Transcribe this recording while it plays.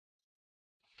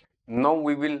Now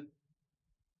we will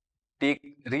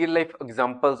take real life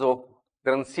examples of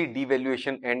currency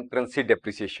devaluation and currency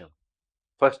depreciation.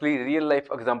 Firstly, real life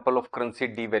example of currency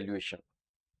devaluation.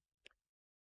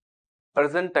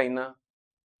 Argentina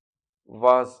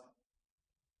was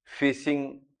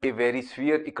facing a very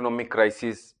severe economic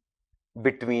crisis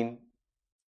between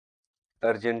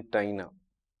Argentina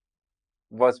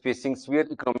was facing severe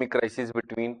economic crisis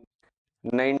between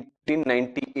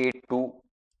 1998 to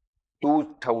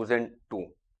 2002.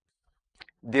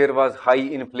 There was high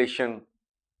inflation,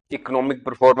 economic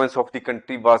performance of the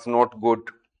country was not good,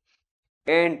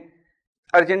 and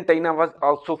Argentina was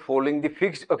also following the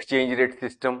fixed exchange rate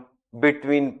system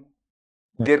between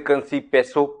their currency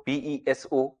peso,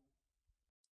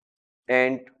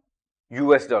 and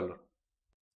US dollar.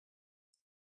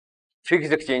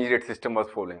 Fixed exchange rate system was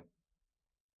following.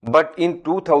 But in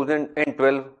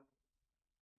 2012,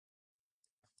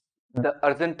 the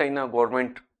Argentina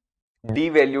government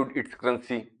devalued its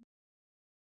currency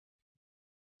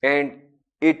and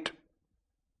it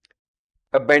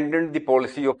abandoned the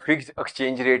policy of fixed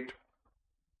exchange rate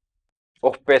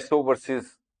of peso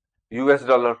versus US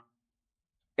dollar,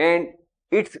 and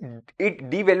it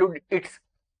devalued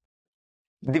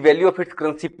the value of its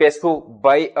currency peso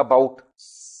by about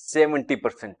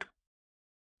 70%.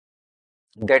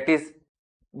 That is,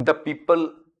 the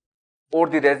people or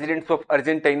the residents of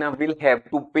Argentina will have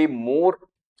to pay more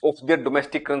of their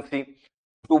domestic currency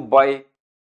to buy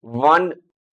one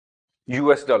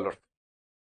US dollar.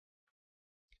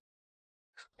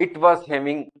 It was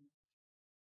having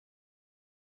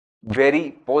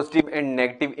very positive and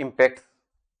negative impacts.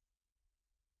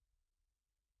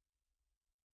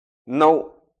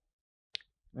 Now,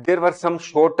 there were some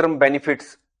short-term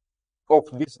benefits of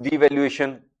this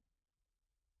devaluation.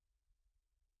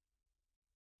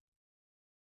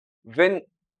 When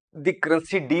the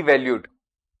currency devalued,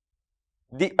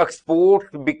 the exports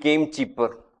became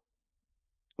cheaper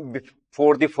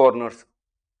for the foreigners.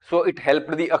 So it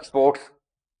helped the exports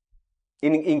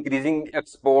in increasing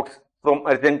exports from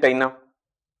Argentina.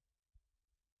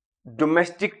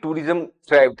 Domestic tourism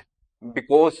thrived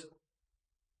because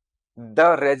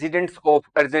the residents of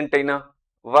Argentina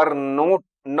were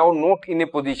not in a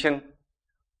position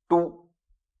to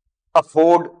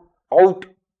afford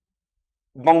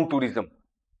outbound tourism.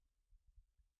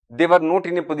 They were not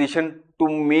in a position to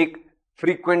make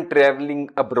frequent traveling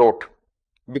abroad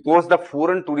because the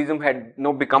foreign tourism had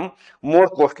now become more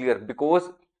costlier because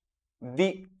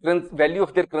the value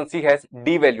of their currency has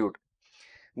devalued.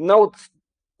 Now,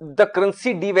 the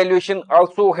currency devaluation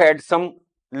also had some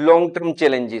long-term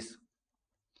challenges.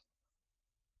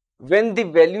 When the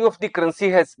value of the currency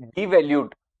has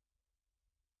devalued,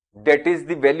 that is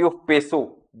the value of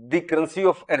peso, the currency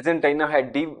of Argentina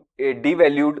had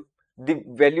devalued, the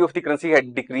value of the currency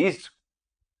had decreased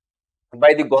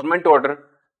by the government order,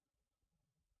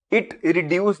 it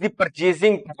reduced the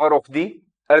purchasing power of the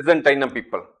Argentina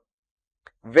people.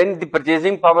 When the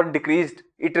purchasing power decreased,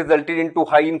 it resulted into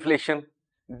high inflation.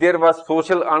 There was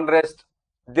social unrest.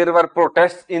 There were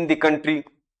protests in the country.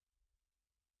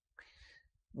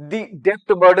 The debt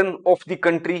burden of the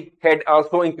country had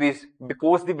also increased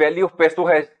because the value of peso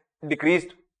has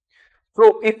decreased.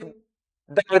 So if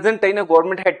the Argentina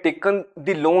government had taken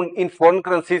the loan in foreign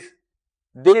currencies,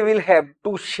 they will have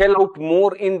to shell out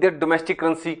more in their domestic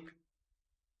currency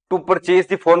to purchase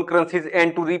the foreign currencies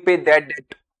and to repay that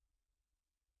debt.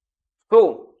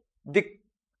 So the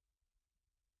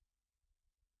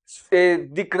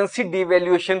currency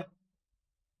devaluation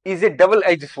is a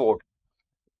double-edged sword.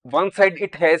 One side,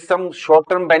 it has some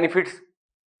short-term benefits.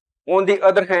 On the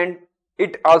other hand,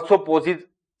 it also poses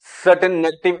certain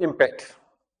negative impacts.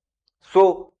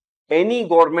 So any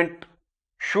government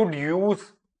should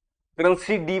use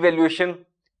currency devaluation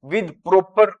with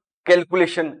proper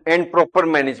calculation and proper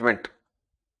management.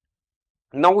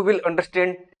 Now we will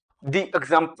understand the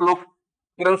example of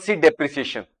currency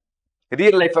depreciation,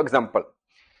 real life example.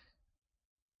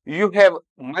 You have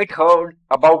might heard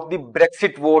about the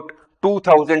Brexit vote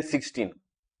 2016.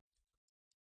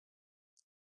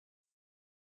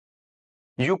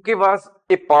 UK was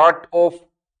a part of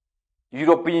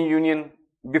European Union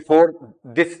before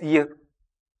this year.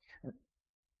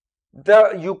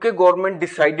 The UK government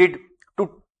decided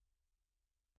to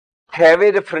have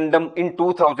a referendum in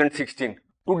 2016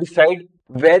 to decide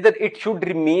whether it should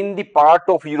remain the part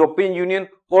of European Union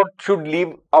or should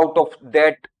leave out of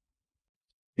that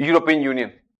European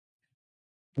Union.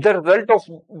 The result of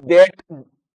that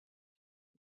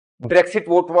Brexit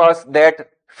vote was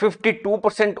that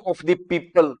 52% of the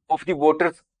people, of the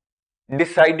voters,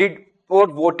 decided or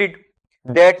voted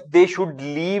that they should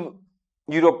leave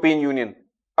European Union.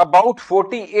 about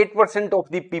 48% of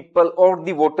the people or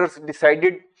the voters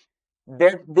decided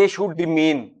that they should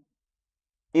remain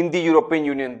in the European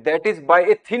Union. That is, by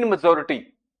a thin majority,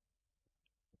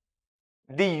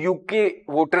 the UK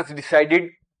voters decided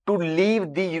to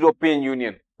leave the European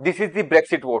Union. This is the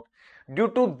Brexit vote. Due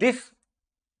to this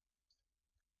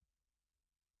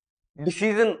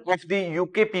decision of the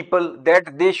UK people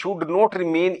that they should not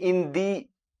remain in the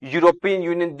European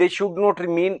Union, they should not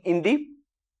remain in the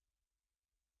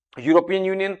European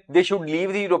Union, they should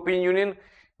leave the European Union,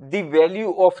 the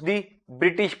value of the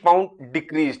British pound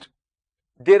decreased.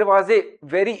 There was a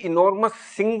very enormous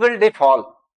single day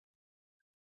fall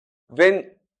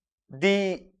when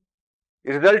the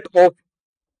result of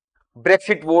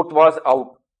Brexit vote was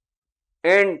out,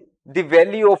 and the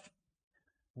value of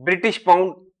British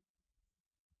pound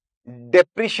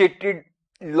depreciated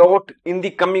lot in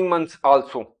the coming months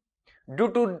also.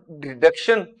 Due to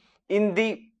reduction in the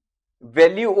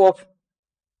value of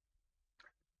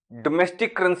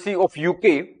domestic currency of UK,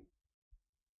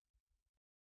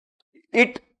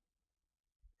 it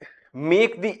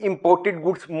make the imported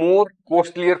goods more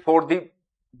costlier for the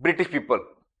British people.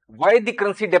 Why the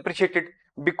currency depreciated?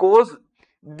 Because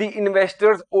the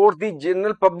investors or the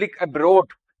general public abroad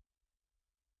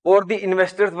or the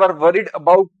investors were worried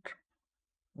about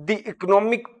the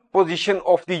economic position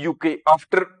of the UK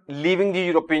after leaving the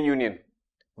European Union.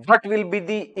 What will be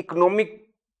the economic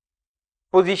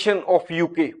position of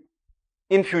UK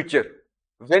in future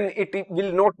when it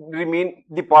will not remain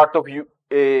the part of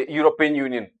European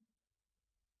Union?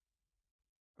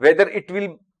 Whether it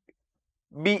will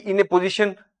be in a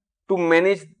position to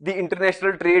manage the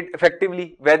international trade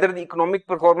effectively, whether the economic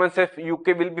performance of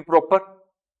UK will be proper,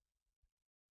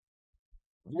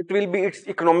 what will be its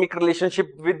economic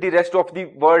relationship with the rest of the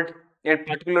world and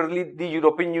particularly the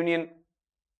European Union.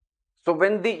 So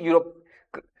when the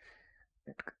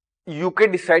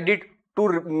UK decided to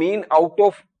remain out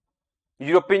of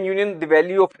European Union, the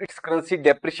value of its currency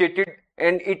depreciated,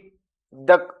 and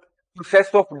the process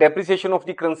of depreciation of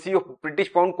the currency of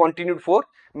British pound continued for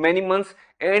many months,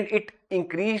 and it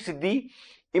increased the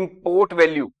import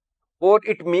value, or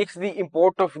it makes the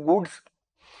import of goods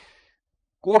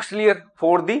costlier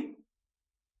for the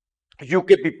UK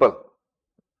people.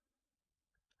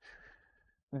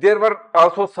 There were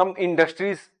also some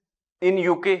industries in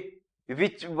UK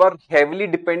which were heavily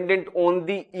dependent on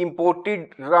the imported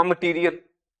raw material.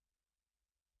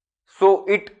 So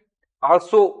it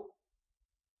also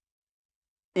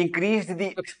increased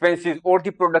the expenses or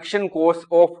the production costs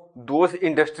of those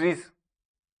industries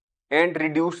and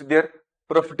reduced their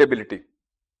profitability.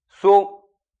 So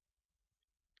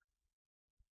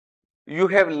you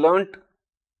have learnt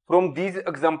from these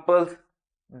examples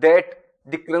that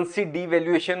the currency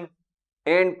devaluation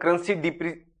and currency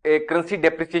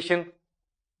depreciation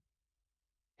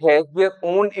has their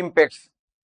own impacts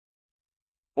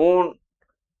on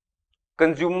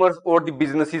consumers or the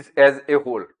businesses as a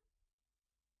whole.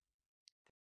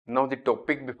 Now the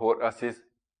topic before us is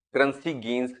currency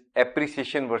gains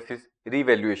appreciation versus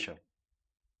revaluation.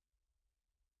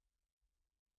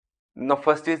 Now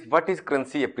first is, what is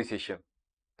currency appreciation?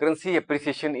 Currency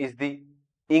appreciation is the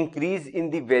increase in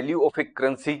the value of a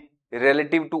currency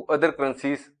relative to other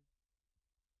currencies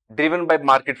driven by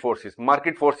market forces.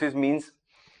 Market forces means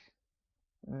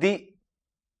the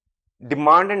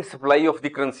demand and supply of the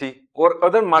currency or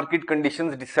other market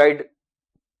conditions decide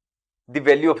the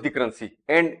value of the currency,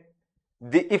 and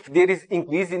if there is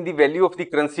increase in the value of the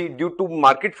currency due to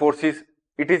market forces,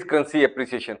 it is currency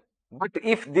appreciation. But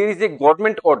if there is a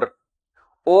government order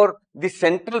or the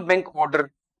central bank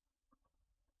order,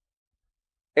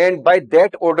 and by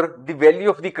that order the value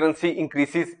of the currency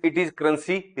increases, it is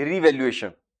currency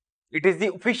revaluation. It is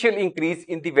the official increase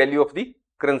in the value of the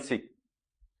currency.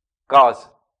 Cause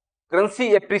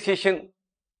currency appreciation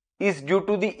is due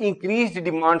to the increased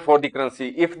demand for the currency.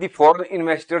 If the foreign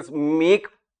investors make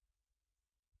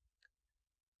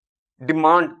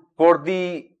demand for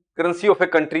the currency of a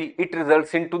country, it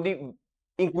results into the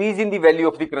increase in the value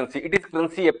of the currency. It is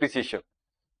currency appreciation.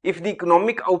 If the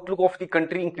economic outlook of the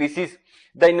country increases,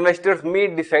 the investors may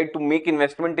decide to make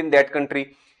investment in that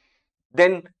country.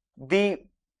 Then the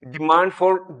demand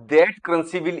for that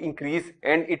currency will increase,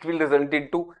 and it will result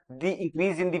into the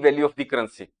increase in the value of the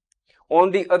currency.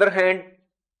 On the other hand,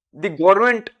 the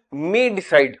government may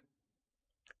decide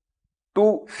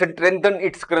to strengthen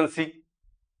its currency.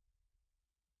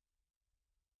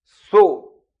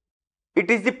 So it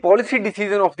is the policy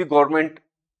decision of the government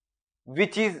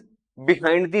which is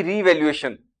behind the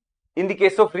revaluation. In the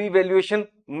case of revaluation,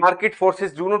 market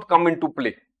forces do not come into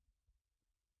play.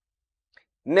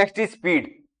 Next is speed.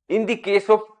 In the case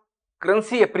of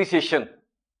currency appreciation,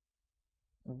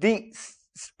 the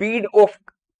speed of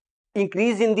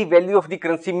increase in the value of the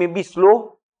currency may be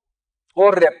slow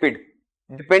or rapid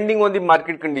depending on the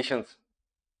market conditions,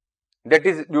 that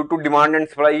is due to demand and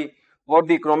supply or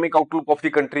the economic outlook of the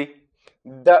country.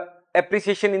 The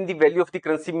appreciation in the value of the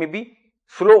currency may be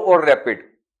slow or rapid.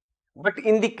 But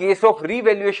in the case of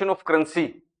revaluation of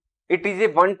currency, it is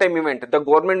a one-time event. The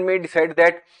government may decide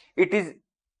that it is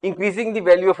increasing the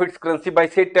value of its currency by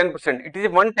say 10%. It is a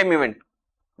one-time event.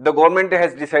 The government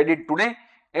has decided today,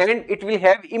 and it will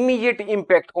have immediate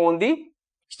impact on the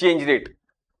exchange rate,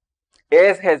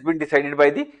 as has been decided by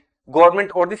the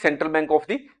government or the central bank of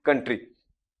the country.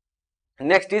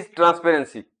 Next is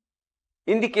transparency.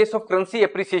 In the case of currency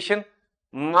appreciation,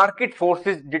 market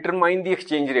forces determine the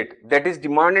exchange rate. That is,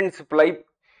 demand and supply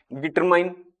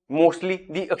determine mostly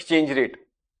the exchange rate.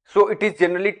 So it is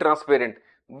generally transparent.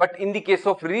 But in the case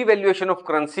of revaluation of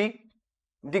currency,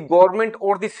 the government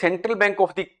or the central bank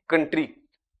of the country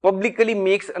publicly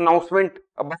makes announcement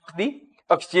about the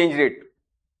exchange rate.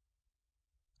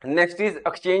 Next is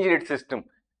exchange rate system.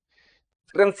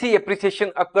 Currency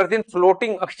appreciation occurs in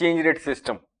floating exchange rate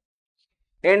system,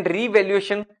 and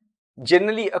revaluation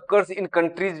generally occurs in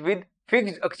countries with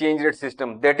fixed exchange rate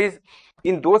system. That is,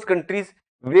 in those countries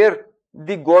where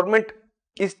the government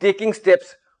is taking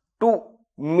steps to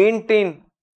maintain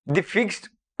the fixed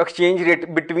exchange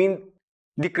rate between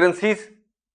the currencies,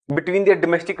 between their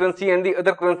domestic currency and the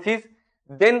other currencies,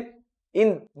 then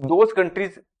in those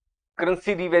countries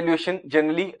currency revaluation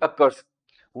generally occurs.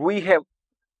 We have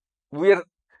we are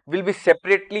will be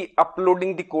separately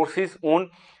uploading the courses on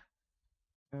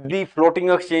the floating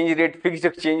exchange rate, fixed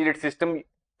exchange rate system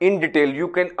in detail. You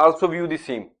can also view the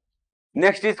same.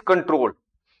 Next is control.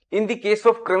 In the case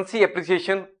of currency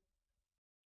appreciation,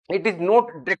 it is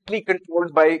not directly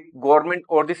controlled by government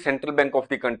or the central bank of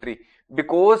the country,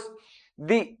 because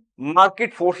the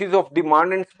market forces of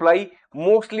demand and supply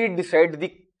mostly decide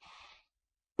the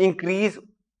increase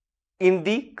in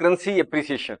the currency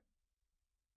appreciation.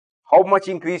 How much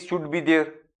increase should be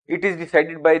there? It is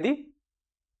decided by the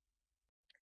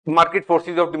market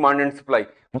forces of demand and supply.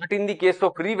 But in the case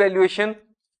of revaluation,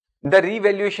 the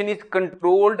revaluation is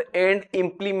controlled and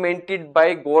implemented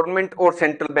by government or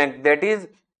central bank. That is,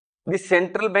 the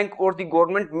central bank or the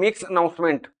government makes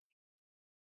announcement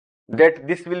that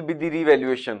this will be the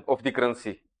revaluation of the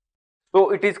currency.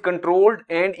 So it is controlled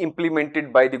and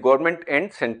implemented by the government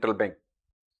and central bank.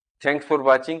 Thanks for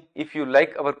watching. If you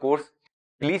like our course,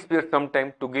 please spare some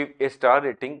time to give a star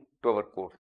rating to our course.